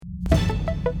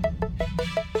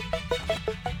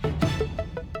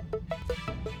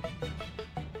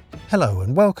Hello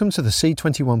and welcome to the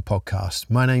C21 podcast.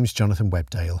 My name's Jonathan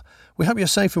Webdale. We hope you're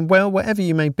safe and well wherever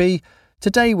you may be.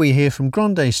 Today we hear from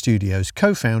Grande Studios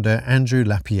co-founder Andrew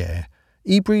Lapierre,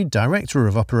 eBreed Director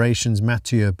of Operations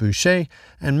Mathieu Boucher,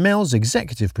 and Mel's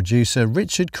executive producer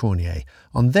Richard Cornier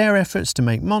on their efforts to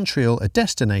make Montreal a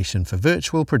destination for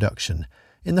virtual production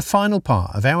in the final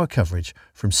part of our coverage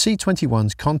from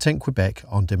C21's Content Quebec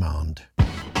On Demand.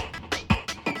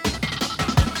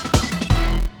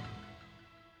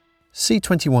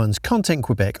 C21's Content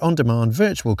Quebec On Demand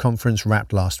virtual conference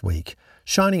wrapped last week,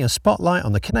 shining a spotlight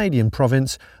on the Canadian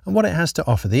province and what it has to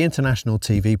offer the international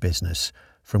TV business,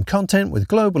 from content with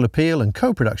global appeal and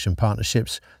co-production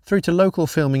partnerships through to local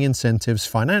filming incentives,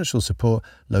 financial support,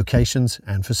 locations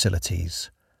and facilities.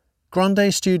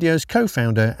 Grande Studios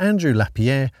co-founder Andrew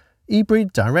Lapierre,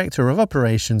 eBreed Director of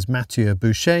Operations Mathieu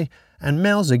Boucher, and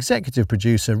Mel's executive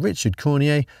producer Richard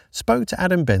Cornier spoke to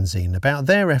Adam Benzine about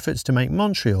their efforts to make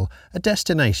Montreal a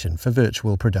destination for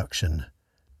virtual production.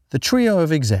 The trio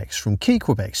of execs from Key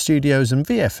Quebec Studios and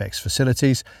VFX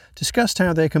facilities discussed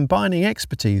how they're combining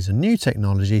expertise and new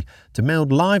technology to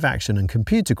meld live action and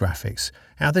computer graphics,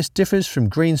 how this differs from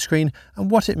green screen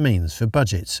and what it means for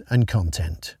budgets and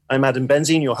content. I'm Adam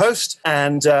Benzine, your host,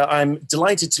 and I'm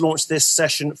delighted to launch this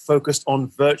session focused on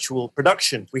virtual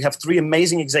production. We have three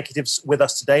amazing executives with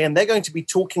us today, and they're going to be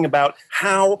talking about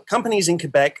how companies in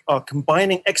Quebec are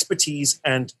combining expertise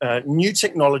and new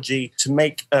technology to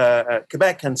make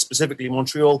Quebec and specifically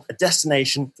Montreal a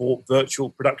destination for virtual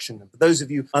production. And for those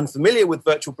of you unfamiliar with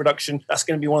virtual production, that's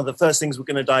going to be one of the first things we're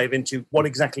going to dive into, what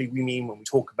exactly we mean when we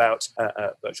talk about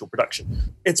virtual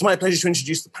production. It's my pleasure to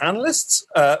introduce the panelists.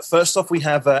 First off, we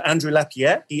have Andrew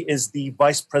Lapierre. He is the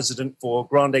Vice President for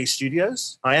Grande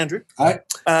Studios. Hi, Andrew. Hi.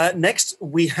 Next,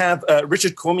 we have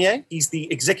Richard Cormier. He's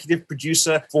the Executive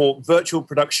Producer for Virtual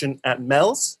Production at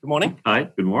Mel's. Good morning. Hi,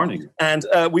 good morning. And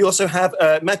we also have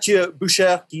Mathieu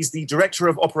Boucher. He's the Director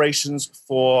of Operations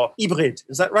for eBreed.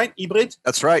 Is that right, eBreed?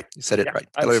 That's right. You said it right.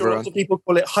 Hello, everyone. Lots of people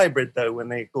call it hybrid, though, when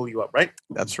they call you up, right?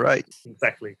 That's right.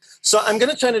 Exactly. So I'm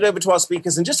going to turn it over to our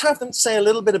speakers and just have them say a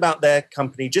little bit about their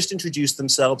company, just introduce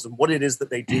themselves and what it is that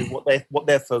they do, what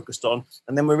they're focused on,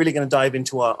 and then we're really going to dive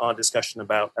into our discussion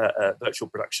about virtual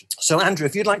production. So, Andrew,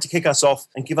 if you'd like to kick us off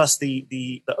and give us the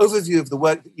overview of the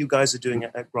work that you guys are doing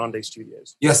at Grande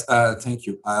Studios. Yes, thank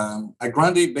you. At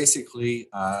Grande, basically,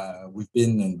 we've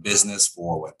been in business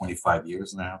for 25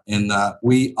 years now, and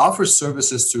we offer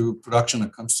services to production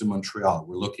that comes to Montreal.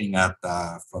 We're looking at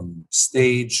from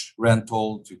stage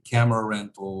rental to camera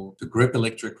rental to grip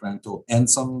electric rental, and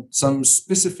some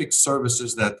specific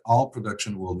services that all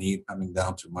production will need coming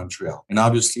down to Montreal. And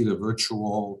obviously the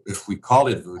virtual, if we call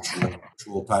it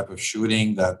virtual type of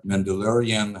shooting that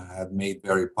Mandalorian had made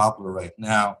very popular right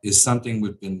now, is something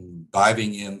we've been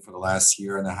diving in for the last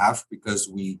year and a half, because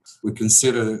we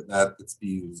consider that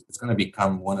it's going to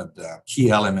become one of the key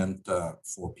elements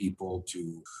for people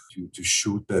to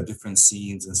shoot the different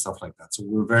scenes and stuff like that. So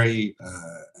we're very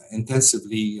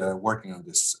intensively working on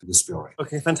this field right now.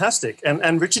 Okay, fantastic.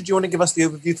 And Richard, do you want to give us the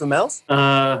overview for Mel's?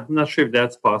 I'm not sure if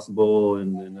that's possible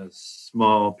in a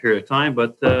small period of time,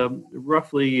 but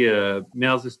roughly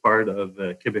Mel's is part of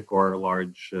Québecor, a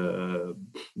large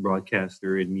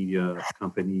broadcaster and media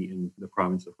company in the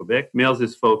province of Quebec. Mel's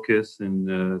is focused in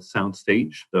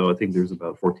soundstage. So I think there's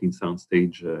about 14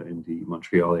 soundstage in the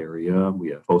Montreal area. We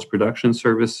have post-production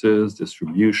services,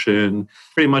 distribution,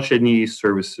 pretty much any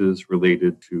services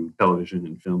related to television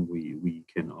and film we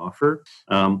can offer.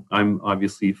 I'm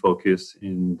obviously focused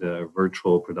in the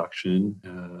virtual production.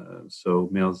 So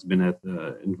Mel's been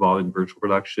involved in virtual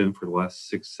production for the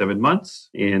last 6-7 months.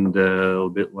 And a little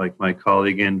bit like my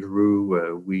colleague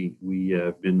Andrew, we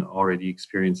have been already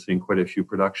experiencing quite a few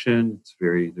production.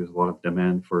 There's a lot of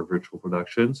demand for virtual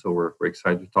production. So we're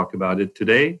excited to talk about it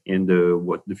today and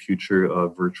what the future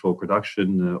of virtual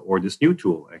production or this new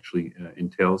tool actually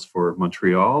entails for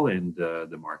Montreal and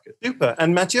the market. Super.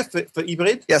 And Mathieu, for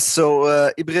eBreed? Yes,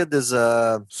 so eBreed is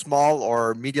a small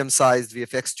or medium-sized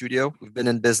VFX studio. We've been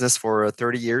in business for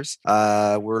 30 years.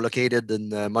 We're located in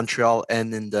Montreal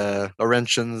and in the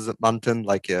Laurentians Mountain,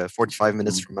 like 45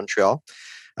 minutes from Montreal.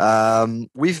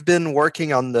 We've been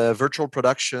working on the virtual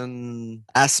production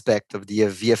aspect of the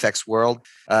VFX world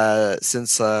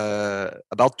since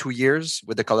about 2 years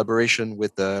with the collaboration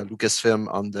with Lucasfilm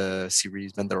on the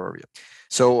series Mandalorian.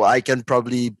 So I can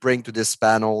probably bring to this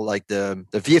panel like the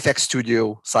VFX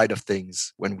studio side of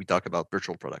things when we talk about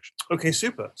virtual production. Okay,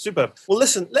 super. Well,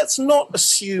 listen, let's not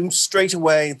assume straight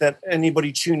away that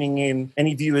anybody tuning in,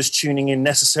 any viewers tuning in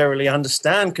necessarily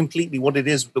understand completely what it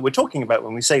is that we're talking about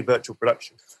when we say virtual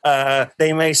production.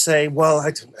 They may say, well,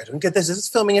 I don't get this. This is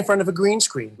filming in front of a green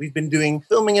screen. We've been doing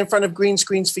filming in front of green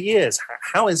screens for years.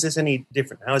 How is this any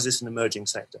different? How is this an emerging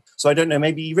sector? So I don't know,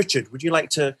 maybe Richard, would you like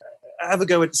to have a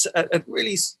go at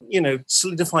really,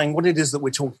 solidifying what it is that we're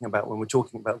talking about when we're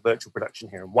talking about virtual production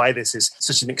here and why this is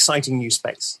such an exciting new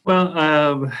space?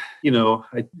 Well,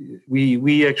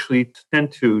 we actually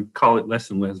tend to call it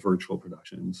less and less virtual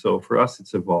production. So for us,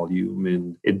 it's a volume,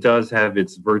 and it does have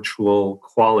its virtual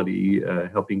quality,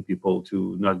 helping people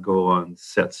to not go on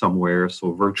set somewhere,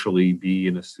 so virtually be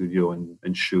in a studio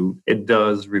and shoot. It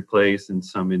does replace, in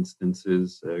some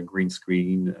instances, green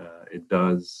screen.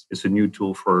 It's a new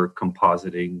tool for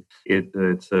compositing.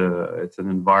 It's an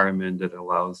environment that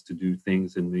allows to do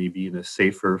things in a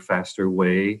safer, faster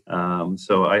way.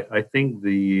 So I think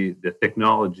the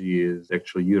technology is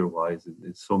actually utilized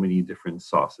in so many different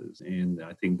sauces, and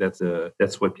I think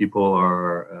that's what people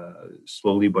are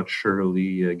slowly but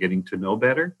surely getting to know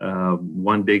better.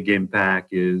 One big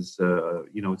impact is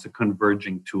it's a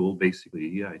converging tool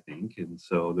basically, I think, and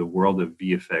so the world of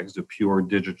VFX, the pure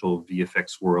digital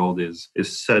VFX world, is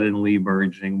suddenly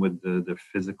merging with the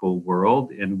physical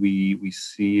world, and we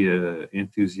see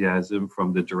enthusiasm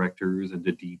from the directors and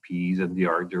the DPs and the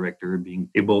art director being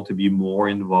able to be more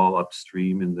involved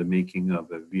upstream in the making of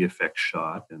a VFX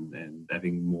shot and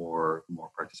having more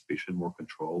participation, more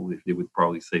control. If they would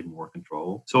probably say more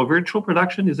control. So virtual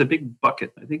production is a big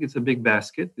bucket. I think it's a big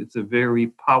basket. It's a very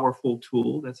powerful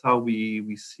tool. That's how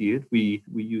we see it. We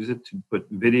use it to put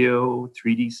video,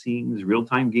 3D scenes,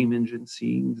 real-time game engine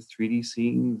scenes, 3D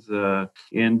scenes,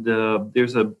 and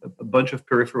there's a bunch of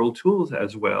peripheral tools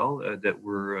as well that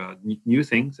were new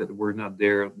things that were not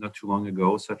there not too long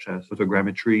ago, such as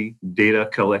photogrammetry, data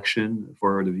collection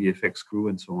for the VFX crew,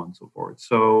 and so on and so forth.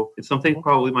 So it's something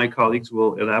probably my colleagues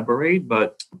will elaborate,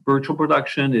 but virtual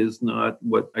production is not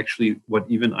what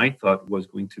even I thought was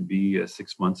going to be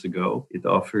 6 months ago. It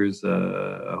offers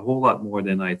a whole lot more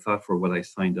than I thought for what I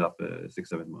signed up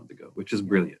 6-7 months ago, which is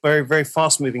brilliant. Very, very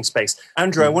fast-moving space.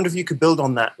 Andrew, I wonder if you could build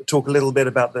on that, talk a little bit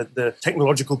about the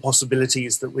technological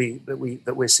possibilities that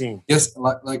we're seeing. Yes,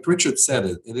 like Richard said,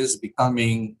 it is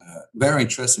becoming very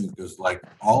interesting because like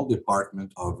all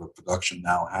departments of a production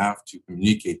now have to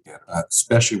communicate together,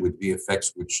 especially with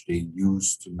VFX, which they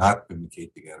used to not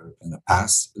communicate together in the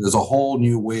past. There's a whole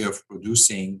new way of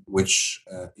producing, which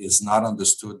is not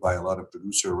understood by a lot of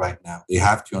producers right now. They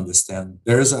have to understand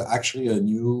there is actually a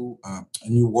new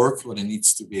workflow that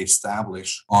needs to be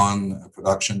established on a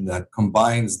production that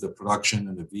combines the production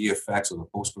and the VFX or the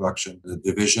post-production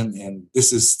division. And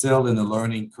this is still in a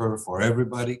learning curve for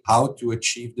everybody, how to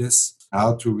achieve this,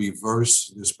 how to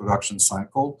reverse this production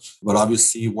cycle. But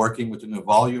obviously working within a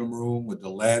volume room with the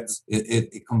LEDs,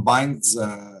 it combines,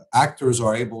 actors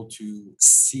are able to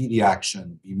see the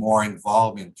action, be more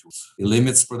involved into it. It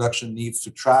limits production needs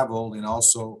to travel and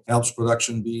also helps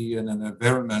production be in an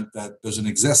environment that doesn't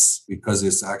exist because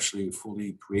it's actually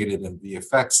fully created in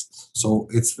VFX. So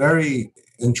it's very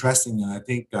interesting. And I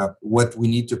think what we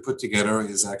need to put together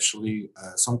is actually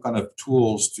some kind of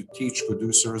tools to teach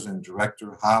producers and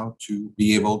directors how to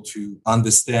be able to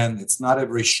understand it's not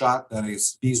every shot that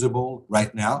is feasible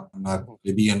right now.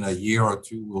 Maybe in a year or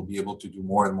two, we'll be able to do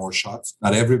more and more shots.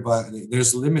 Not everybody,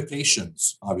 there's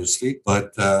limitations, obviously,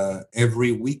 but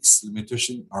every week's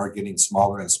limitations are getting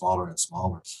smaller and smaller and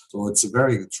smaller. So it's a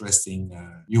very interesting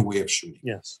new way of shooting.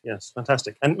 Yes,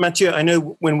 fantastic. And Mathieu, I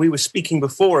know when we were speaking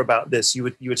before about this, you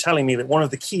were telling me that one of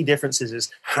the key differences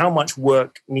is how much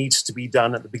work needs to be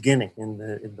done at the beginning in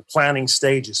the planning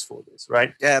stages for this,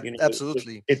 right? Yeah,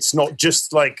 absolutely. It's not just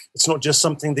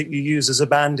something that you use as a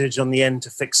bandage on the end to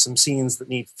fix some scenes that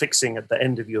need fixing at the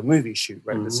end of your movie shoot,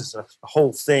 right? Mm-hmm. This is a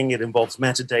whole thing. It involves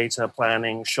metadata,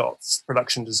 planning, shots,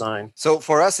 production design. So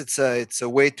for us, it's a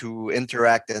way to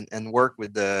interact and work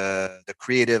with the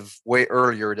creative way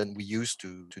earlier than we used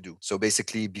to do. So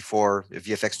basically, before a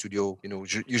VFX studio,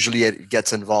 usually it gets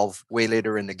involved way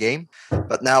later in the game.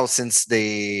 But now, since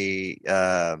the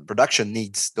production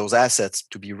needs those assets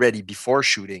to be ready before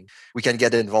shooting, we can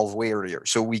get involved way earlier.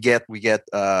 So we get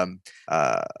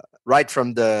right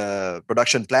from the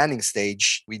production planning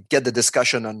stage, we get the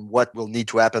discussion on what will need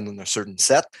to happen on a certain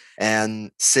set.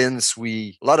 And since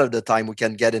a lot of the time we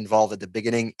can get involved at the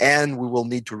beginning, and we will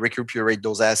need to recuperate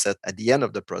those assets at the end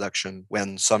of the production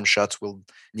when some shots will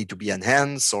need to be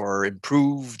enhanced or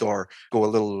improved or go a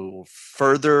little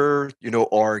further,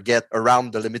 or get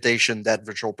around the limitation that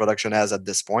virtual production has at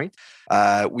this point.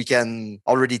 We can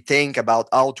already think about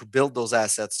how to build those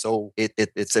assets so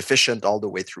it's efficient all the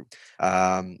way through.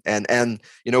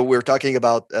 We're talking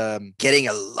about getting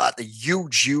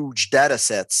huge data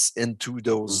sets into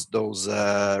those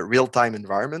real-time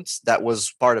environments. That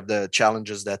was part of the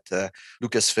challenges that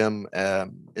Lucasfilm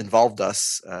involved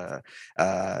us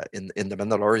in the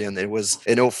Mandalorian. It was,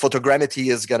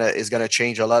 photogrammetry is gonna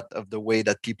change a lot of the way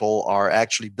that people are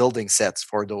actually building sets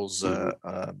for those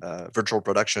virtual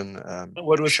production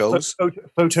what was shows.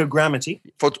 Photogrammetry?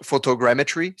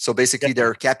 Photogrammetry. So basically,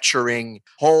 they're capturing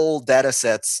whole data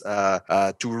sets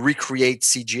to recreate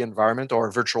CG environment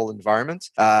or virtual environment.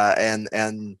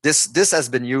 And this has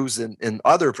been used in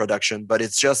other production, but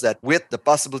it's just that with the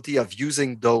possibility of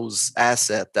using those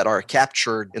assets that are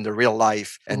captured in the real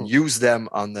life and use them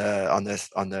on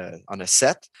a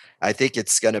set, I think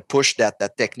it's going to push that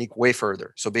technique way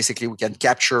further. So basically, we can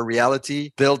capture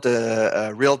reality, build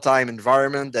a real-time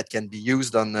environment that can be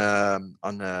used on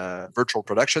a virtual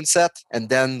production set, and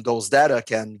then those data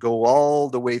can go all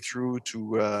the way through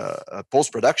to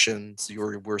post-production.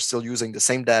 So we're still using the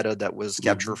same data that was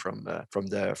captured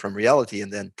from reality,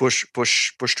 and then push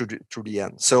to the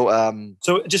end.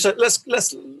 So just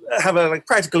let's have a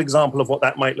practical example of what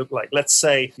that might look like. Let's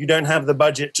say you don't have the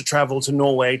budget to travel to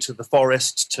Norway to the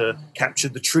forest to capture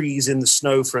the trees in the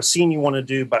snow for a scene you want to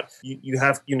do, but you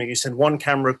have, you send one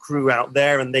camera crew out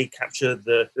there and they capture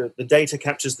the data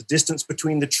captures the distance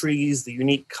between the trees, the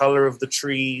unique color of the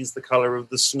trees, the color of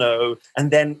the snow.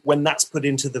 And then when that's put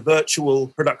into the virtual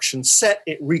production set,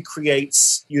 it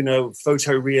recreates,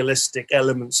 photorealistic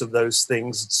elements of those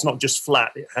things. It's not just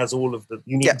flat. It has all of the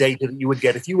unique data that you would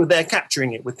get if you were there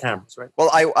capturing it with cameras, right? Well,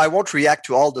 I won't react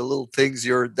to all the little things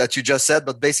that you just said,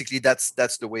 but basically that's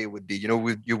the way it would be.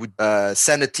 You would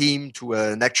send a team to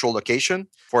an actual location.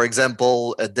 For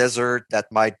example, a desert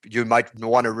you might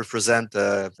want to represent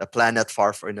a planet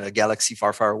in a galaxy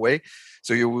far away.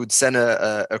 So you would send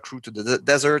a crew to the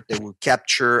desert. They would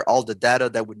capture all the data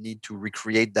that would need to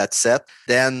recreate that set.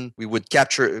 Then we would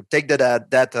take the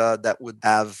data that would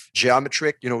have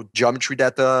geometry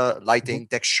data, lighting,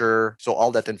 texture, so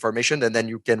all that information, and then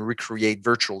you can recreate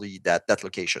virtually that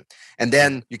location. And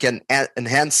then you can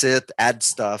enhance it, add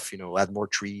stuff, add more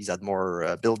trees, add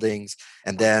more buildings,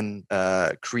 and then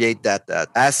create that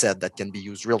asset that can be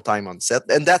used real time on set.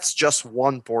 And that's just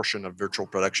one portion of virtual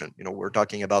production. We're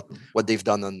talking about what they've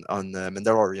done on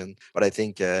Mandalorian, but I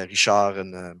think Richard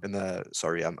and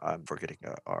sorry, I'm forgetting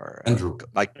our Andrew.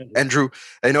 Andrew.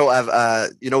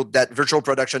 That virtual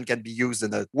production can be used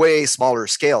in a way smaller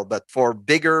scale, but for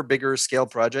bigger scale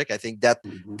project, I think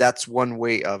that's one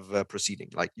way of proceeding,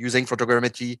 like using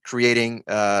photogrammetry,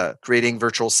 creating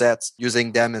virtual sets,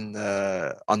 using them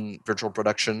on virtual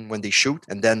production when they shoot,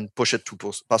 and then push it to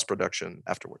post production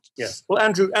afterwards. Yes. Well,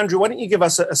 Andrew, why don't you give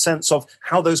us a sense of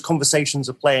how those conversations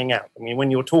are playing out? I mean,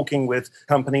 when you're talking with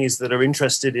companies that are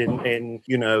interested in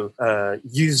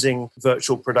using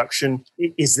virtual production,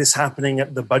 is this happening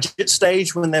at the budget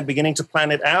stage when they're beginning to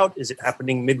plan it out? Is it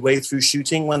happening midway through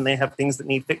shooting when they have things that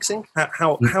need fixing?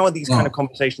 How are these kind of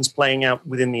conversations playing out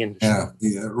within the industry?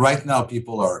 Yeah. Right now,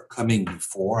 people are coming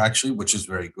before, actually, which is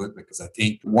very good, because I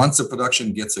think once a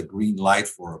production gets a green light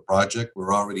for a project,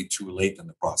 we're already too late in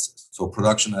the process. So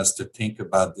production has to think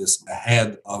about this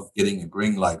ahead of getting a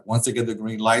green light. Once they get the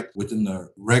green light within the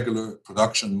regular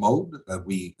production mode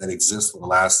that exists for the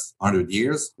last 100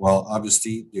 years, well,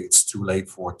 obviously it's too late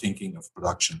for thinking of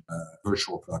production,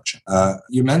 virtual production.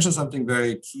 You mentioned something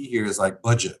very key here is like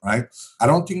budget, right? I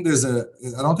don't think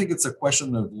it's a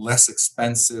question of less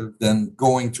expensive than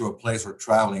going to a place or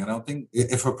traveling. I don't think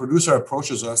if a producer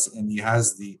approaches us and he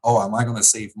has am I going to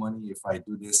save money if I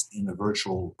do this in a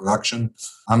virtual production?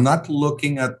 I'm not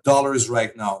looking at dollars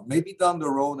right now. Maybe down the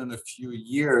road in a few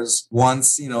years,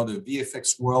 once, the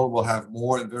VFX world will have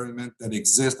more environment that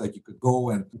exists that you could go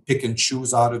and pick and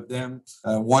choose out of them.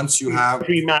 Once you have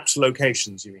pre-mapped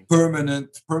locations, you mean?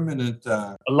 Permanent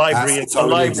a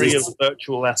library of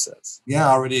virtual assets. Yeah,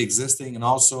 already existing, and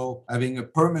also having a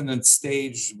permanent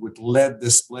stage with LED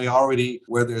display already,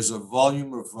 where there's a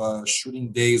volume of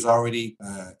shooting days already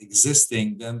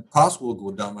existing, then cost will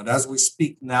go down. But as we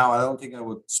speak now, I don't think I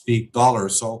would speak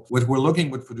dollars. So what we're looking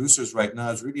with producers right now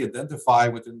is really identify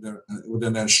within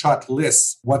their shot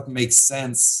list what makes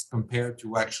sense compared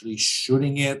to actually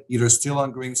shooting it, either still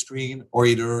on green screen or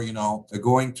either,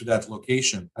 going to that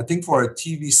location. I think for a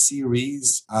TV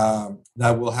series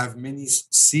that will have many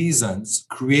seasons,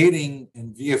 creating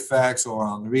in VFX or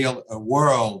Unreal a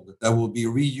world that will be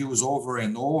reused over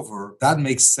and over, that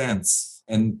makes sense.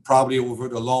 And probably over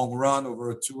the long run,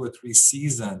 over 2 or 3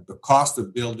 seasons, the cost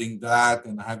of building that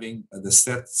and having the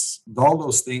sets, all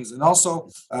those things. And also,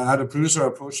 I had a producer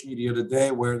approach me the other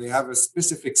day where they have a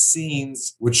specific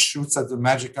scenes which shoots at the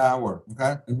magic hour.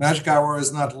 Okay, the magic hour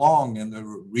is not long in the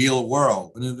real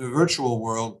world, but in the virtual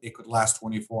world, it could last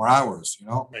 24 hours.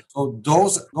 Right. So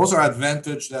those are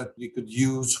advantage that we could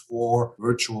use for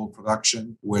virtual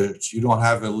production, which you don't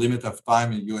have a limit of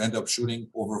time and you end up shooting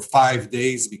over 5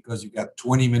 days because you got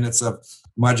 20 minutes of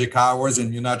magic hours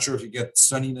and you're not sure if you get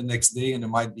sunny the next day and it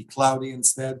might be cloudy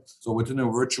instead. So within a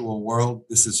virtual world,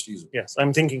 this is feasible. Yes,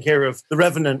 I'm thinking here of The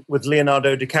Revenant with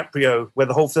Leonardo DiCaprio, where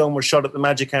the whole film was shot at the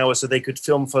magic hour so they could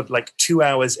film for like 2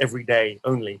 hours every day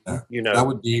only. That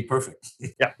would be perfect.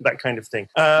 Yeah, that kind of thing.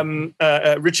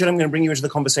 Richard, I'm going to bring you into the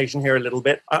conversation here a little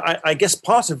bit. I guess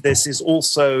part of this is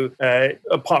also,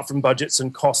 apart from budgets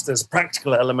and cost, there's a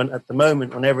practical element at the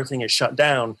moment when everything is shut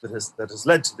down that has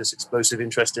led to this explosive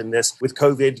interest in this. With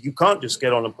COVID, you can't just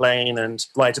get on a plane and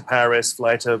fly to Paris,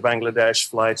 fly to Bangladesh,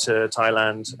 fly to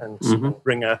Thailand and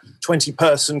bring a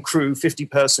 20-person crew,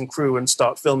 50-person crew and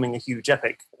start filming a huge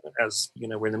epic. As you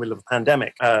know, we're in the middle of a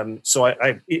pandemic. So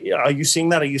are you seeing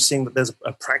that? Are you seeing that there's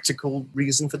a practical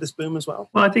reason for this boom as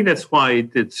well? Well, I think that's why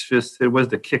it was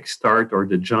the kickstart or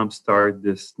the jumpstart,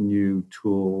 this new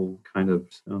tool kind of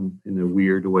in a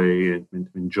weird way and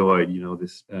enjoyed,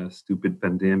 this stupid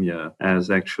pandemia as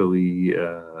actually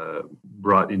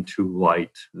brought into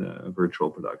light virtual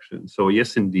production. So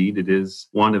yes, indeed, it is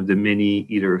one of the many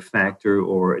either factor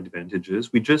or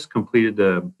advantages. We just completed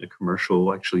a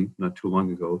commercial actually not too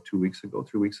long ago, 3 weeks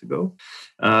ago,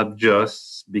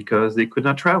 just because they could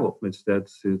not travel. It's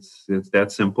that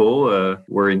simple.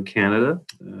 We're in Canada,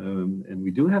 and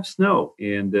we do have snow.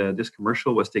 And this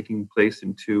commercial was taking place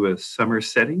into a summer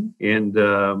setting, and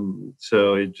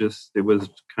so it was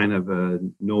kind of a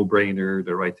no-brainer,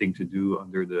 the right thing to do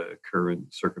under the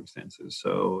current circumstances.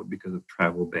 So because of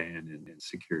travel ban and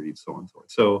security and so on and so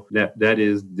forth. So that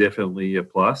is definitely a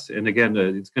plus. And again,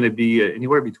 it's going to be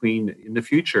anywhere between in the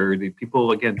future. The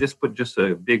people again, this put just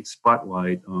a big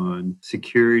spotlight on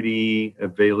security,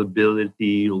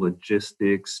 availability,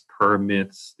 logistics,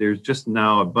 permits. There's just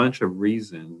now a bunch of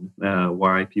reasons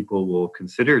why people will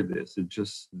consider this. It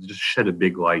just shed a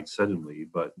big light suddenly.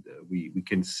 But we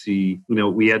can see,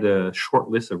 we had a short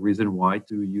list of reasons why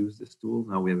to use this tool.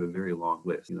 Now we have a very long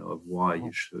list, of why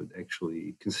you should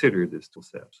actually consider this tool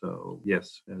set. So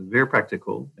yes, very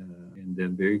practical and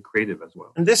then very creative as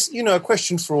well. And this, a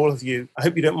question for all of you. I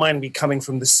hope you don't mind me coming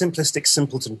from the simplistic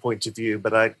simpleton point of view,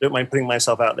 but I don't mind putting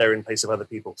myself out there in place of other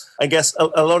people. I guess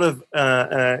a lot of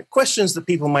questions that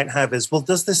people might have is, well,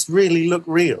 does this really look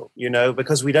real?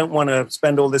 Because we don't want to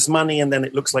spend all this money and then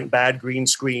it looks like bad green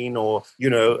screen or,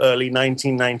 early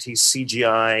 1990s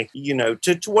CGI.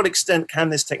 To what extent can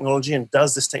this technology and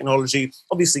does this technology,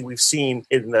 obviously we've seen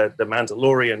in the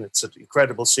Mandalorian, it's an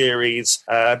incredible series,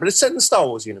 but it's set in the Star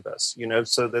Wars universe,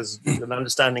 so there's an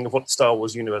understanding of what the Star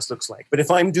Wars universe looks like. But if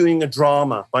I'm doing a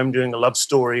drama, if I'm doing a love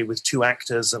story with 2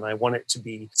 actors and I want it to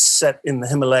be set in the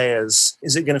Himalayas,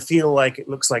 is it going to feel like it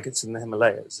looks like it's in the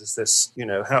Himalayas? Is this,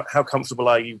 how comfortable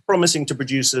are you promising to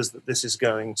producers that this is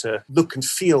going to look and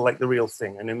feel like the real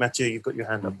thing? And Mathieu, you've got your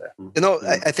hand up there.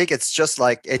 I think it's just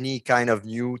like any kind of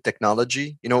new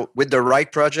technology. With the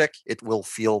right project, it will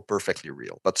feel perfectly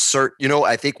real. But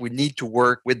I think we need to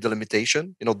work with the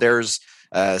limitation. There's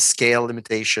scale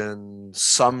limitation,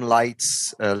 some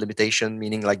lights limitation,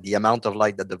 meaning like the amount of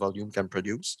light that the volume can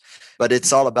produce. But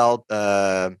it's all about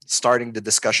starting the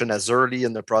discussion as early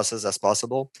in the process as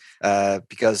possible,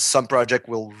 because some project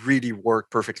will really work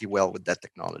perfectly well with that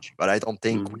technology. But I don't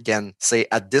think we can say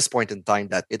at this point in time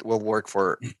that it will work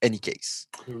for any case.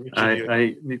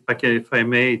 If I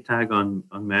may tag on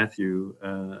Mathieu,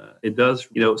 it does,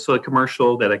 so a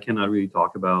commercial that I cannot really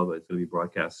talk about, but it's going to be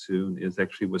broadcast soon,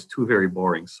 was 2 very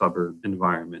boring suburb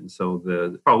environments. So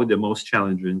probably the most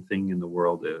challenging thing in the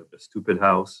world, a stupid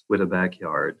house with a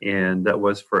backyard. And that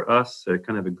was for us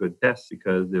kind of a good test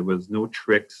because there was no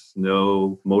tricks,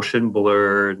 no motion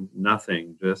blur,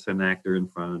 nothing, just an actor in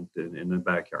front in the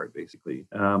backyard, basically.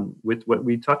 With what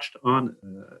we touched on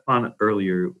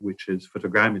earlier, which is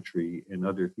photogrammetry and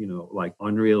other, like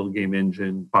Unreal Game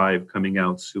Engine 5 coming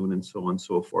out soon and so on and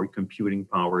so forth, computing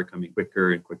power coming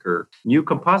quicker and quicker, new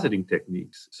compositing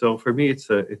techniques. So for me,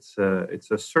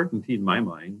 it's a certainty in my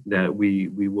mind that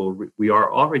we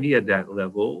are already at that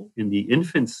level, in the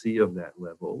infancy of that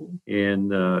level.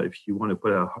 And if you want to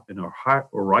put in our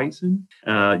horizon,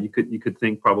 you could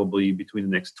think probably between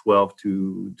the next 12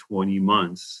 to 20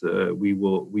 months, we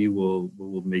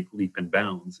will make leap and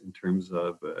bounds in terms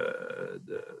of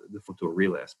the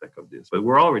photoreal aspect of this. But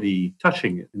we're already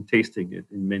touching it and tasting it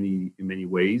in many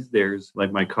ways. There's,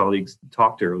 like my colleagues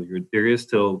talked earlier, there is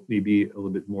still maybe a little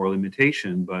bit more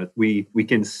limitation, but we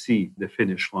can see the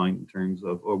finish line in terms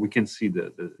of, or we can see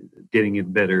the getting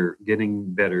better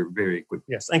very quickly.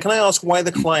 Yes. And can I ask why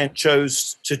the client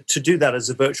chose to do that as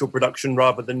a virtual production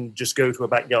rather than just go to a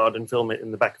backyard and film it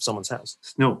in the back of someone's house?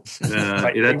 Snow.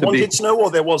 Right. They wanted snow,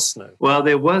 or there was snow? Well,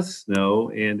 there was snow,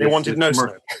 and they wanted no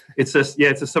snow. It's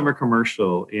a summer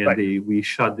commercial, and right. We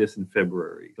shot this in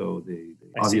February, so they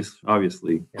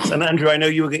obviously. Yes. And Andrew, I know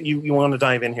you want to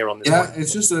dive in here on this. Yeah, point.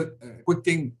 It's just a quick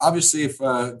thing. Obviously, if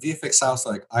VFX house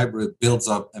like Hybrid builds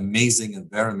up amazing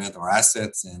environment or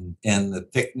assets, and the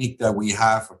technique that we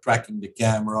have for tracking the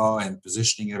camera and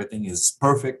positioning everything is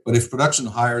perfect. But if production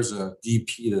hires a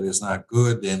DP that is not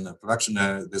good and a production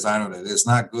designer that is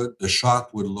not good, the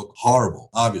shot would look horrible,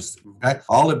 obviously. Okay?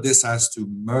 All of this has to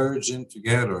merge in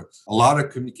together. A lot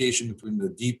of communication between the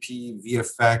DP,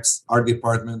 VFX, art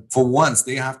department. For once,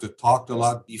 they have to talk a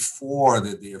lot before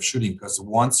the day of shooting, because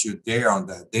once you're there on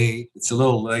that day, it's a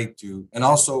little late to. And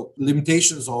also,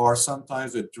 limitations are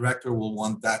sometimes the director will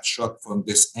want that shot from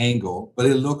this angle, but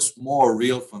it looks more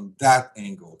real from that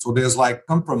angle. So there's like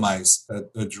compromise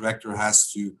that the director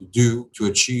has to do to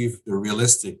achieve the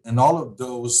realistic. And all of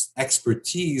those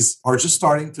expertise are just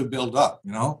starting to build up,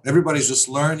 Everybody's just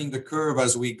learning the curve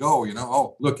as we go,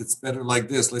 Oh, look, it's better like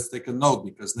this. Let's take a note,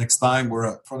 because next time we're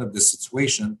in front of this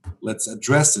situation, let's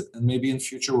address it. And maybe in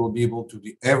future, we'll be able to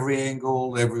do every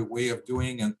angle, every way of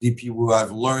doing, and DP will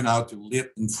have learned how to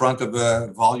lit in front of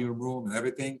a volume room and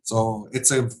everything. So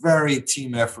it's a very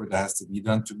team effort that has to be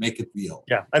done to make it real.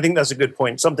 Yeah, I think that's a good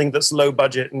point. Something that's low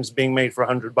budget and is being made for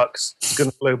 $100 is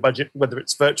going to low budget, whether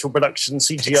it's virtual production,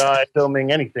 CGI,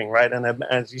 filming, anything, right? And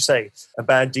as you say, a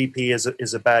bad DP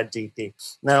is a bad DP.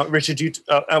 Now, Richard,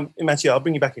 Mathieu, I'll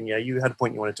bring you back in. Yeah, you had a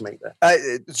point you wanted to make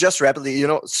there. Just rapidly,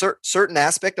 certain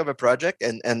aspect of a project,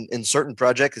 and in certain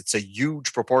projects, it's a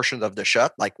huge proportion of the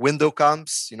shot, like window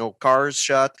comps, cars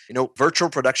shot. Virtual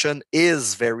production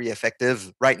is very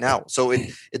effective right now. So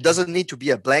it doesn't need to be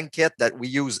a blanket that we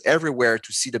use everywhere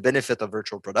to see the benefit of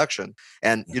virtual production.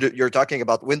 And you're talking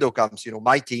about window comps.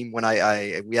 My team, when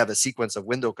we have a sequence of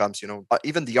window comps,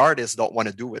 even the artists don't want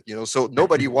to do it. So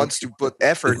nobody wants to put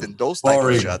effort in those type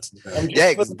of shots. Yeah,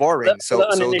 it's boring. So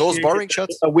those boring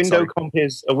shots. A window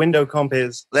comp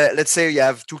is. Let's say you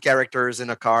have two characters in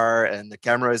a car and the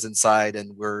camera is inside,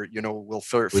 and we're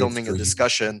filming a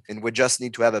discussion, and we just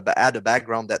need to add a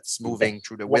background that's moving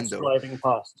through the window. Driving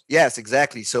past. Yes,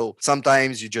 exactly. So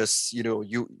sometimes you just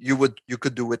you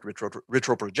could do it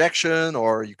retro projection,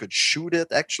 or you could shoot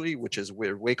it actually, which is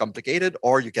way complicated,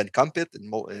 or you can comp it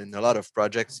in a lot of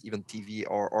projects, even TV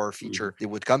or feature, they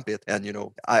would comp it. And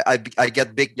I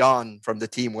get big yawn from the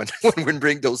team when we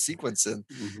bring those sequences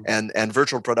in, and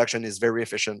virtual production is very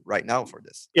efficient right now for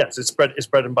this. Yes, it's bread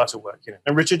and butter work.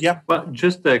 And Richard, yeah. Well,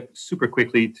 just super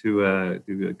quickly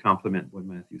to complement what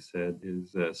Mathieu said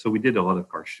is so we did a lot of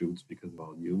car shoots because of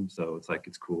volume, so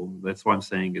it's cool. That's why I'm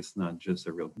saying it's not just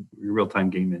a real-time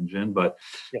game engine, but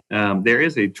there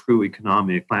is a true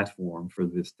economic platform for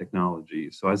this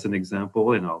technology. So as an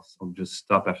example, and I'll just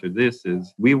stop after this,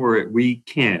 is we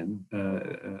can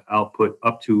output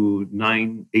up to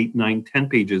 8, 9, 10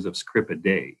 pages of script a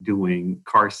day doing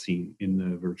car scene in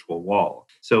the virtual wall.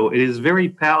 So it is very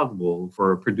palatable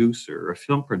for a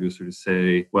film producer to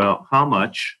say, well, how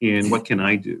much and what can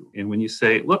I do? And when you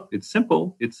say, look, it's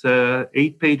simple. It's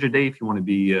 8 page a day if you want to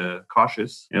be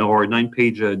cautious, or 9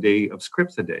 page a day of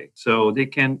scripts a day. So they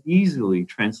can easily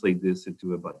translate this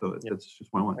into that's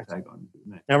just what I want to tag on.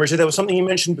 Now, Richard, there was something you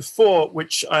mentioned before,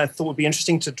 which I thought would be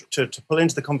interesting to pull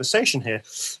into the conversation here.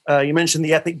 You mentioned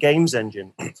the Epic Games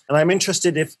engine. And I'm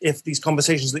interested if these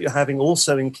conversations that you're having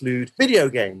also include video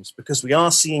games, because we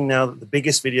are seeing now that the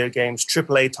biggest video games,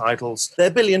 AAA titles, they're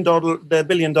billion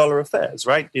dollar affairs,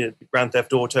 right? The Grand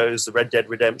Theft Autos, the Red Dead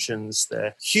Redemptions,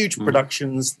 they're huge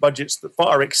productions, budgets that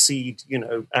far exceed,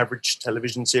 average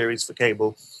television series for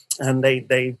cable. and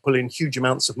they pull in huge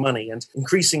amounts of money. And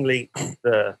increasingly,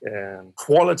 the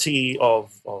quality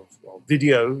of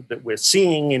video that we're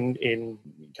seeing in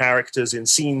characters, in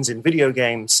scenes, in video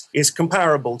games is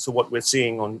comparable to what we're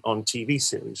seeing on TV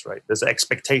series, right? There's an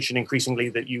expectation increasingly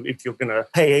that if you're going to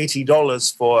pay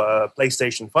 $80 for a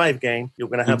PlayStation 5 game, you're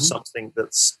going to have something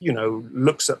that's,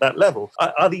 looks at that level.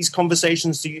 Are these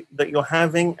conversations that you're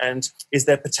having, and is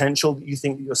there potential that you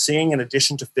think that you're seeing in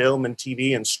addition to film and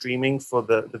TV and streaming for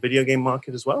the video game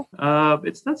market as well?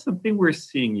 It's not something we're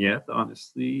seeing yet,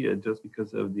 honestly, just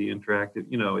because of the interactive,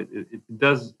 it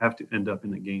does have to end up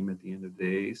in the game at the end of the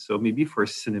day. So maybe for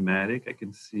cinematic, I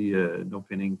can see an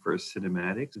opening for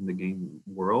cinematics in the game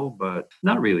world, but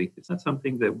not really. It's not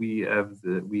something that we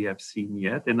have seen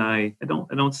yet, and I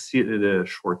don't see it in the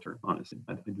short term. Honestly,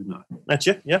 I do not. That's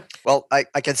you, yeah. Well,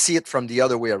 I can see it from the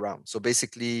other way around. So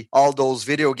basically, all those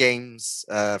video games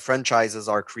franchises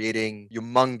are creating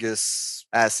humongous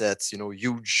assets,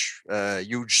 huge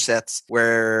sets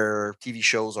where TV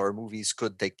shows or movies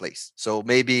could take place. So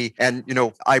maybe, and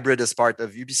Hybrid is part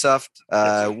of Ubisoft.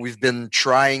 We've been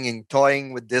trying and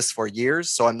toying with this for years.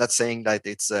 So I'm not saying that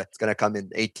it's going to come in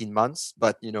 18 months,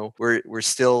 but we're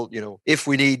still, if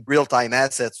we need real-time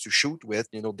assets to shoot with,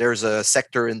 there's a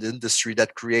sector in the industry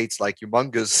that creates like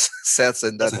humongous sets,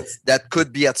 and that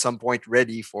could be at some point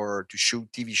ready to shoot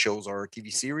TV shows or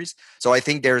TV series. So I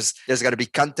think there's got to be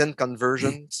content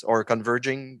conversions or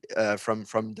converging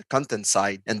from the content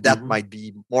side, and that might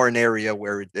be more an area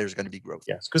where there's going to be growth.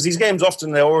 Yes, because these games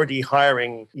often they're already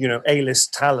hiring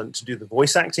A-list talent to do the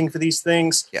voice acting for these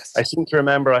things. Yes, I seem to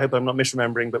remember, I hope I'm not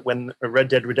misremembering, but when Red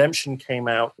Dead Redemption came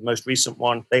out, the most recent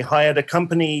one, they hired a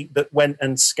company that went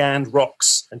and scanned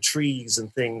rocks and trees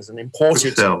and things and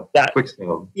imported that.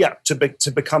 Yeah, to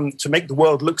make the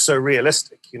world look so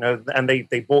realistic, and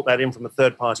they bought that in from a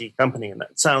third-party company, and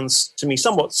that sounds to me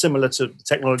somewhat similar to the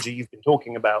technology you've been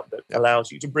talking about that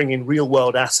allows you to bring in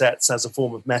real-world assets as a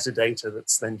form of metadata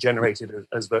that's then generated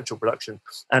as virtual production.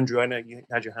 Andrew, I know you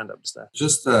had your hand up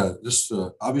just there. Just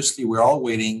obviously, we're all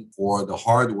waiting for the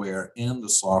hardware and the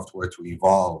software to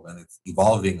evolve, and it's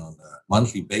evolving on a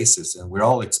monthly basis, and we're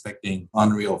all expecting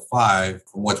Unreal 5,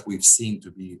 from what we've seen,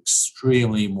 to be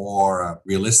extremely more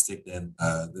realistic than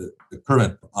the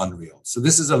current Unreal. So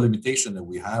this is a limitation that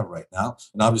we have right now,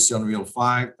 and obviously Unreal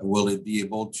 5, will it be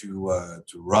able to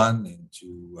run and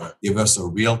to give us a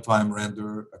real-time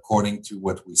render according to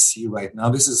what we see right now?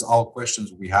 This is all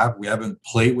questions we have. We haven't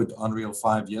played with Unreal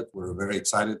 5 yet. We're very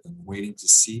excited and waiting to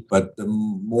see. But the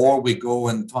more we go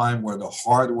in time where the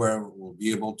hardware will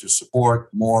be able to support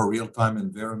more real-time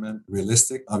environment,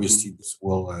 realistic, obviously this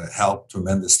will help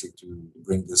tremendously to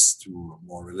bring this to a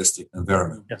more realistic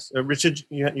environment. Yes. Richard,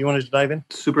 you wanted to dive in?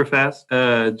 Super fast.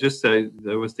 I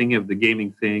was thinking of the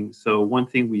gaming thing. So one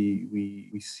thing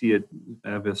we see it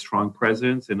have a strong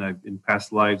presence, and in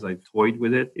past lives I've toyed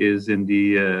with it, is in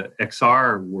the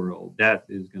XR world. That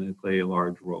is going to play a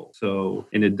large role. So,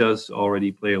 and it does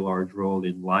already play a large role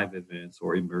in live events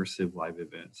or immersive live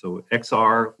events. So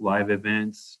XR live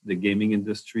events, the gaming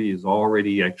industry is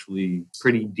already actually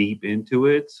pretty deep into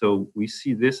it. So we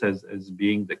see this as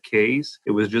being the case.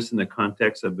 It was just in the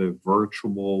context of a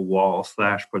virtual wall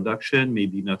 / production,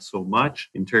 maybe not so much.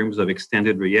 In terms of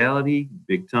extended reality,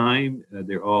 big time.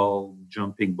 They're all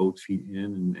jumping both feet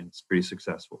in, and it's pretty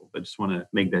successful. I just want to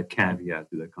make that caveat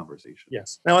to that conversation.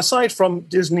 Yes. Now, aside from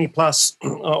Disney Plus,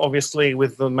 obviously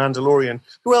with The Mandalorian,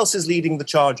 who else is leading the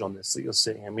charge on this that you're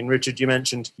seeing? I mean, Richard, you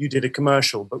mentioned you did a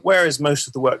commercial, but where is most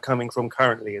of the work coming from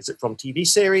currently? Is it from TV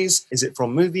series? Is it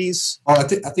from movies? Oh, I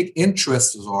think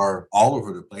interests are all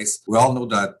over the place. We all know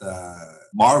that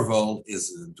Marvel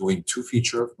is doing 2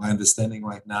 features, my understanding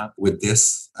right now, with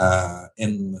this.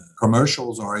 In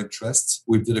commercials or interests,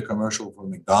 we did a commercial for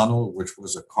McDonald's, which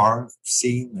was a car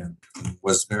scene, and it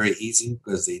was very easy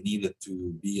because they needed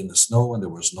to be in the snow and there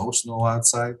was no snow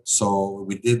outside. So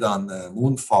we did on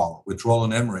Moonfall with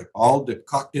Roland Emmerich, all the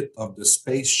cockpit of the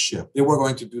spaceship. They were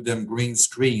going to do them green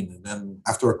screen. And then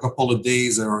after a couple of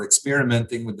days of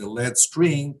experimenting with the LED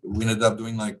screen, we ended up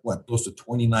doing close to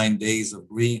 29 days of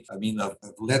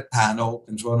LED panel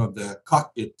in front of the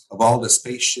cockpit of all the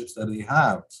spaceships that they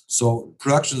have. So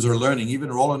productions are learning.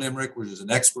 Even Roland Emmerich, which is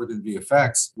an expert in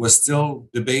VFX, was still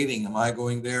debating, am I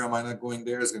going there? Am I not going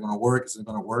there? Is it going to work? Is it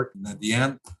going to work? And at the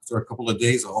end, after a couple of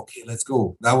days, okay, let's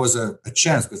go. That was a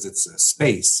chance because it's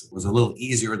space. It was a little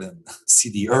easier than see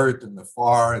the Earth and the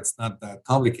far. It's not that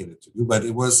complicated to do, but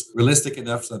it was realistic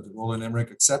enough that Roland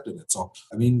Emmerich accepted it. So,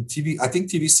 I think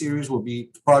TV series will be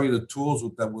probably the tools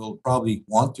that will probably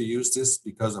want to use this challenges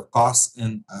because of costs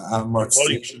and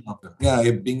amortization of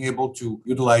being able to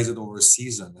utilize it over a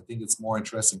season. I think it's more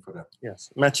interesting for them.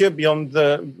 Yes, Mathieu, beyond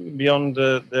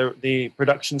the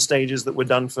production stages that were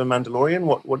done for Mandalorian,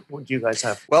 what do you guys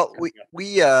have? Well,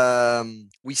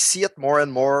 we see it more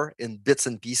and more in bits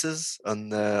and pieces on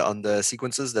the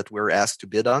sequences that we're asked to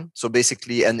bid on. So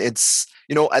basically, and it's,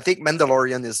 I think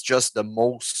Mandalorian is just the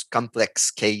most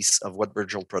complex case of what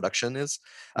virtual production is.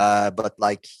 But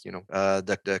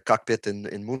the cockpit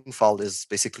in Moonfall is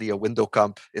basically a window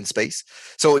comp in space.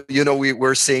 So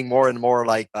we're seeing more and more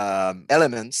like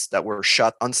elements that were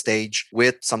shot on stage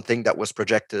with something that was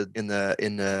projected in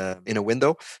a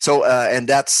window. So and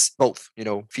that's both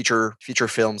feature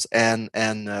films and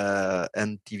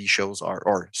TV shows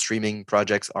or streaming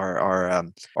projects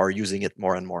are using it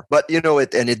more and more. But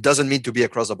it doesn't mean to be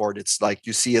across the board. It's like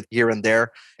you see it here and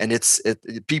there, and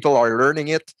people are learning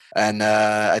it, and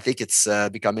I think it's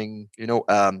becoming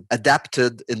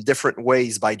adapted in different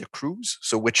ways by the crews.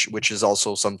 So which is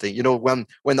also something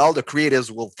when all the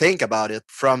creatives will think about it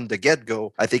from the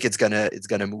get-go, I think it's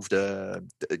gonna move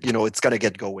it's gonna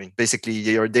get going. Basically,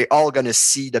 they're all gonna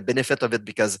see the benefit of it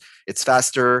because it's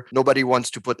faster. Nobody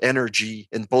wants to put energy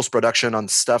in post-production on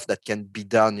stuff that can be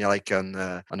done like on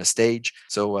a stage.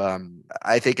 So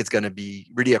I think it's gonna be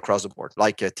really across the board,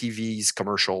 like TV's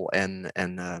commercial and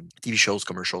TV shows,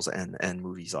 commercials and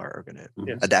movies are gonna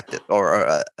adapt it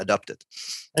or adopt it.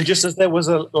 And just as there was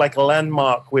a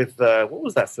landmark with what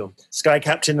was that film? Sky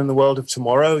Captain and the World of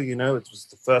Tomorrow. It was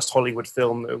the first Hollywood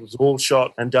film that was all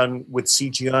shot and done with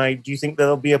CGI. Do you think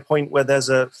there'll be a point where there's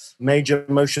a major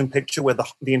motion picture where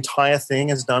the entire thing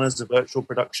is done as a virtual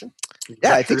production?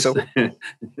 Yeah, I think so.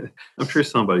 I'm sure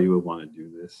somebody would want to do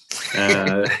this.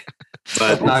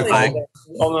 But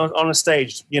on a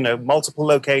stage, multiple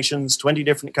locations, 20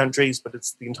 different countries, but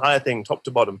it's the entire thing, top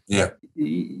to bottom. Yeah.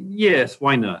 Yes,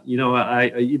 why not? We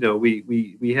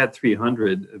had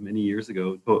 300 many years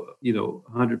ago.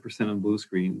 100% on blue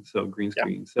screen, so green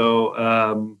screen. Yeah.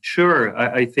 So sure,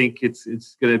 I think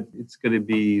it's gonna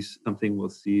be something we'll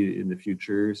see in the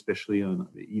future, especially on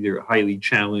either a highly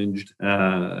challenged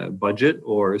budget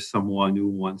or someone who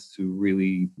wants to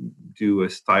really do a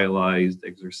stylized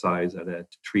exercise at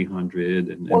 300.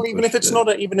 Even if it's not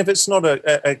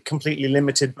a completely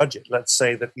limited budget, let's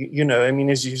say that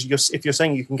if you're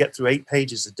saying you can get through 8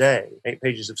 pages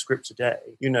of script a day,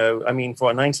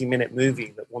 for a 90-minute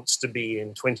movie that wants to be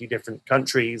in 20 different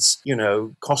countries,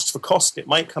 cost for cost, it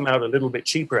might come out a little bit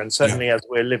cheaper. And certainly as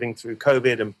we're living through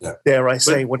COVID and dare I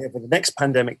say whatever the next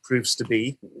pandemic proves to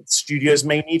be, studios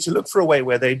may need to look for a way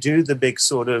where they do the big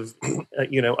sort of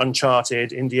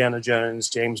Uncharted, Indiana Jones,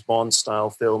 James Bond style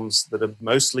films that are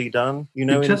mostly done,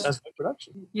 as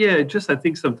production. Yeah, I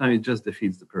think sometimes it just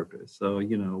defeats the purpose. So,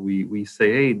 we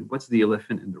say, hey, what's the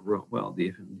elephant in the room? Well,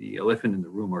 the elephant in the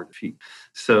room are the feet.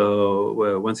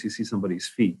 So once you see somebody's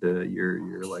feet,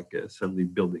 you're like suddenly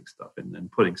building stuff and then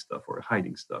putting stuff or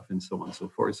hiding stuff and so on and so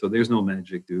forth. So there's no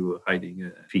magic to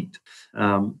hiding feet.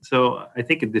 So I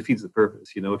think it defeats the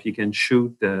purpose. If you can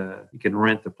shoot, you can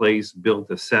rent a place, build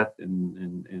a set,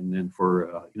 and then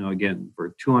for again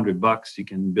for $200 you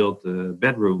can build a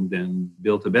bedroom, then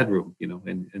build a bedroom,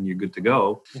 and you're good to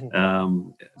go. Mm-hmm.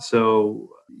 So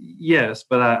yes,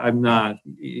 but I'm not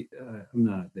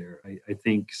there. I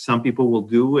think some people will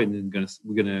do, and then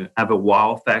we're gonna have a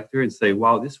wow factor and say,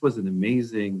 wow, this was an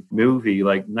amazing movie,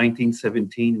 like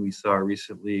 1917 we saw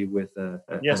recently with a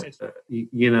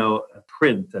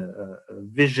print, a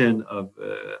vision of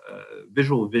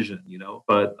visual vision,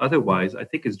 But otherwise, I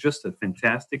think it's just a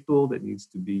fantastic tool that needs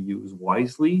to be used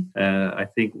wisely. I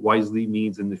think wisely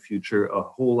means in the future a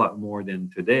whole lot more than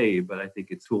today, but I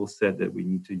think it's a tool set that we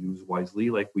need to use wisely,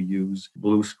 like we use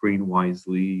blue screen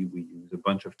wisely. We use a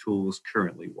bunch of tools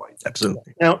currently wisely.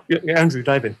 Absolutely. Now, Andrew,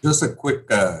 dive in. Just a quick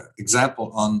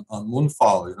example on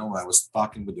Moonfall. I was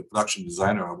talking with the production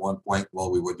designer at one point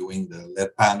while we were doing the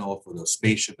LED panel for the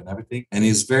spaceship and everything, and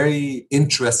he's very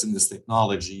interested in this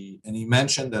technology. And he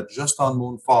mentioned that just on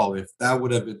Moonfall, if that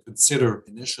would have been considered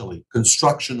initially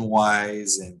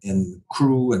construction-wise and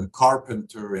crew and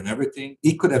carpenter and everything,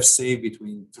 he could have saved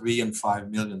between $3 and $5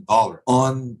 million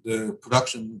on the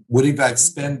production. Would he have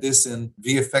spent this in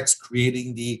VFX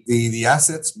creating the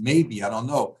assets? Maybe, I don't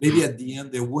know. Maybe at the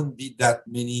end there wouldn't be that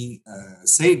many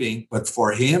saving, but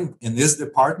for him in his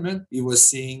department, he was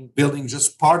seeing building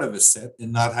just part of a set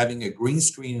and not having a green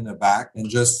screen in the back,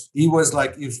 and he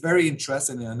was very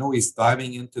interested, and I know he's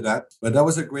diving into that. But that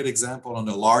was a great example on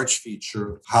a large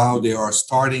feature how they are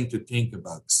starting to think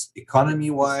about this.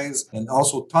 economy-wise, and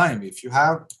also time. If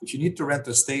you need to rent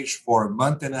a stage for a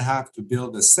month and a half to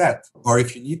build a set, or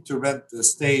if you need to rent the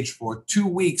stage for 2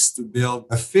 weeks to build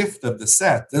a fifth of the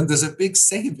set, then there's a big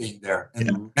saving there,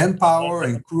 and manpower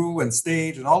and crew and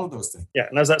stage and all of those things. Yeah,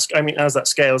 and as that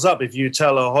scales up, if you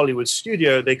tell a Hollywood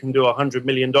studio they can do $100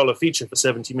 million feature for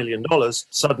 $70 million,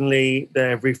 suddenly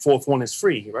every fourth one is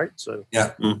free, right? So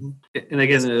yeah. And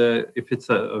again, if it's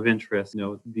of interest,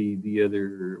 the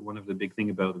other one of the big thing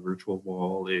about the virtual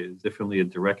wall is definitely a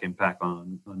direct impact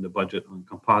on the budget on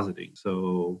compositing.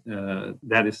 So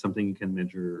that is something you can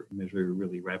measure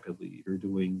really rapidly. You're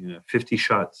doing 50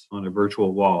 shots on a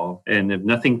virtual wall, and if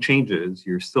nothing changes,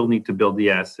 you still need to build the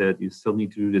asset. You still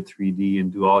need to do the 3D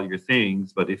and do all your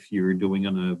things. But if you're doing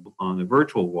on a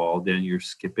virtual wall, then you're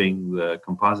skipping the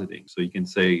compositing. So you can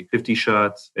say 50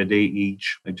 shots a day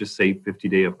each. I just say 50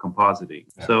 days of compositing.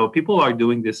 Yeah. So people are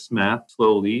doing this math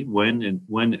slowly when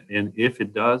and if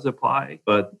it does apply.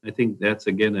 But I think that's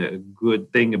again a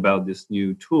good thing about this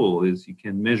new tool is you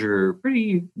can measure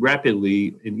pretty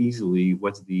rapidly and easily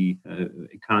what's the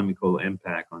economical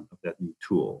impact of that new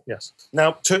tool. Yes.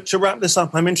 Now to wrap this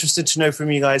up, I'm interested to know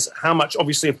from you guys how much.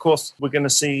 Obviously, of course, we're going to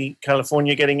see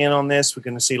California getting in on this. We're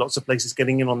going to see lots of places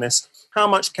getting in on this. How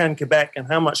much can Quebec and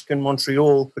how much can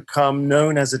Montreal become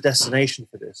known as a destination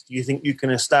for this? Do you think you can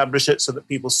establish it so that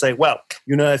people say, well,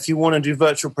 if you want to do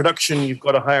virtual production, you've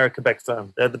got to hire a Quebec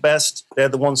firm. They're the best. They're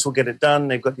the ones who'll get it done.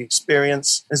 They've got the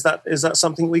experience. Is that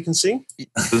something we can see?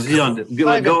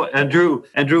 Go, Andrew.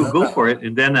 Go for it,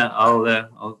 and then I'll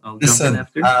jump in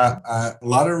after. A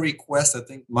lot of requests. I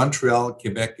think Montreal,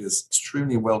 Quebec is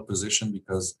extremely well positioned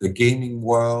because the gaming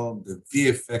world, the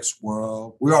VFX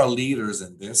world, we are leaders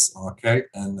in this. Okay,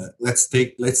 and let's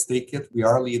take it. We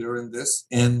are a leader in this,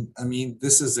 and I mean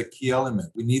this is a key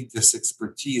element. We need this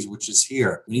expertise, which is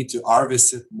here. We need to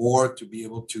harvest it more to be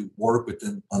able to work with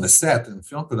them on the set and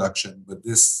film production. But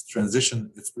this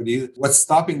transition, it's pretty. What's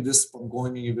stopping this from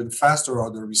going even faster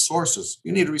are the resources.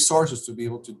 You need resources to be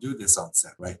able to do this on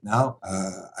set right now.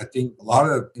 I think a lot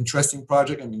of interesting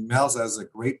project. I mean, Mel's has a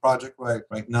great project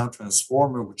right now,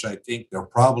 Transformer, which I think they're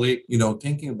probably,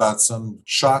 thinking about some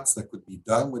shots that could be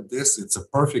done with this. It's a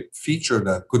perfect feature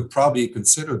that could probably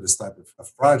consider this type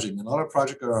of project. And a lot of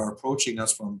projects are approaching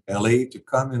us from LA to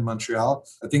come in Montreal.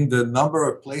 I think the number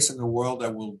of places in the world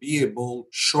that will be able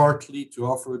shortly to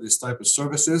offer this type of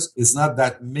services is not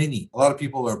that many. A lot of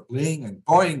people are playing and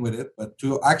toying with it, but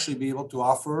to actually be able to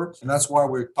offer, and that's why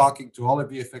we're talking to all the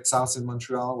VFX houses in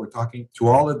Montreal. We're talking to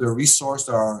all of the resources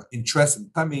that are interested in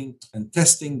coming and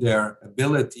testing their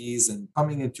abilities and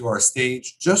coming into our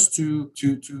stage just to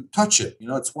touch it.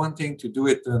 It's one thing to do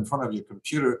it in front of your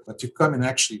computer, but to come and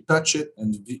actually touch it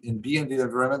and be in the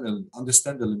environment and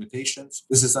understand the limitations.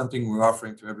 This is something we're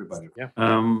offering to everybody. Yeah.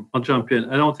 I'll jump in.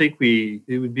 I don't think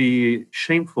it would be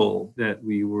shameful that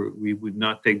we would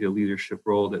not take the leadership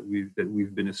role that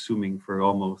we've been assuming for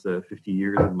almost 50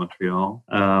 years in Montreal.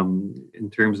 In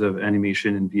terms of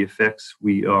animation and VFX,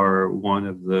 we are one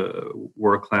of the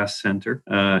world-class center.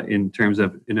 In terms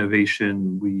of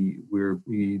innovation,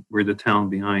 we're the town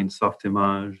behind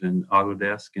Softimage and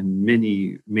Autodesk and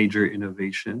many major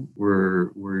innovation.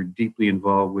 We're deeply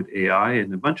involved with AI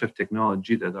and a bunch of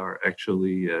technology that are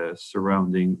actually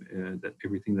surrounding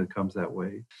everything that comes that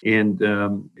way. And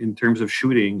in terms of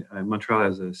shooting, Montreal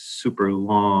has a super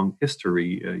long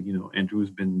history. Andrew's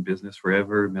been in business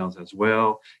forever, Mel's as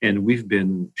well, and we've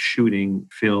been shooting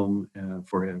film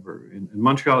forever. And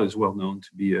Montreal is well known to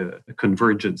be a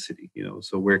convergent city.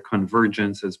 So where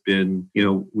convergence has been,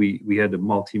 we had the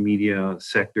multimedia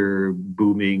sector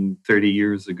booming 30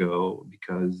 years ago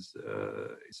because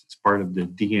it's part of the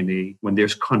DNA. When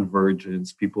there's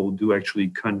convergence, people do actually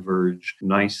converge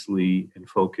nicely and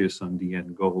focus on the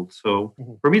end goal. So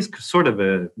for me, it's sort of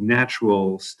a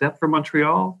natural step for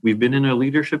Montreal. We've been in a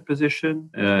leadership position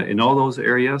in all those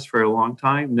areas for a long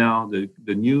time. Now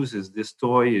the news is this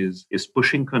toy is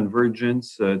pushing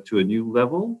convergence to a new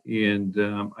level. And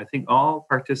I think all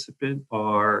participants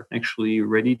are actually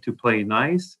ready to play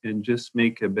nice and just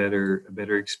make a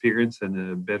better experience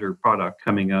and a better product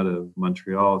coming out of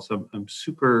Montreal. So I'm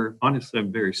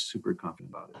very super confident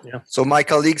about it. Yeah. So my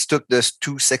colleagues took these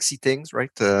two sexy things,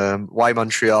 right? Why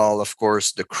Montreal? Of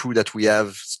course, the crew that we have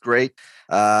is great.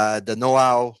 The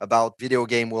know-how about video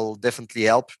game will definitely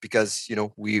help because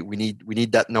we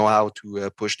need that know-how to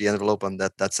push the envelope on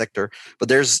that sector. But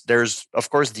there's of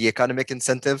course the economic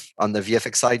incentive on the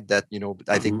VFX side that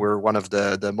I think we're one of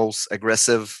the most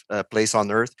aggressive place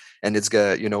on earth, and it's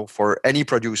for any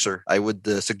producer I would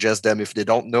suggest them, if they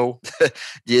don't know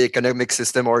the economic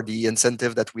system or the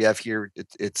incentive that we have here,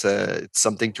 it's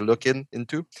something to look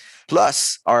into.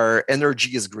 Plus, our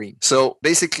energy is green. So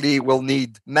basically, we'll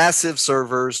need massive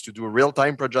servers to do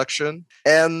real-time production.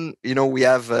 And, we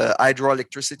have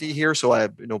hydroelectricity here. So,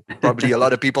 probably a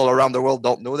lot of people around the world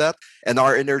don't know that. And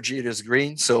our energy is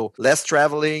green. So less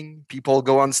traveling. People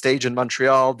go on stage in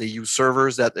Montreal. They use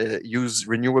servers that use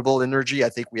renewable energy. I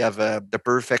think we have the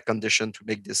perfect condition to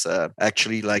make this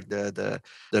actually like the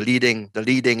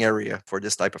leading area for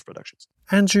this type of productions.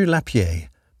 Andrew Lapierre,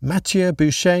 Mathieu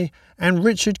Boucher and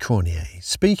Richard Cornier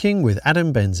speaking with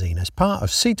Adam Benzine as part of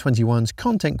C21's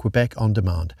Content Quebec On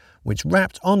Demand, which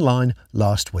wrapped online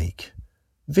last week.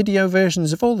 Video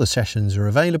versions of all the sessions are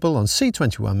available on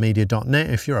c21media.net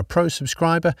if you're a Pro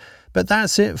subscriber, but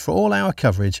that's it for all our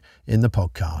coverage in the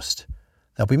podcast.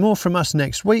 There'll be more from us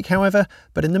next week, however,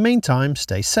 but in the meantime,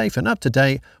 stay safe and up to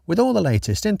date with all the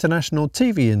latest international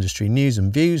TV industry news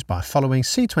and views by following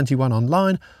C21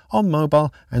 online, on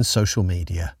mobile and social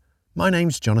media. My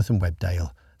name's Jonathan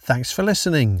Webdale. Thanks for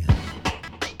listening.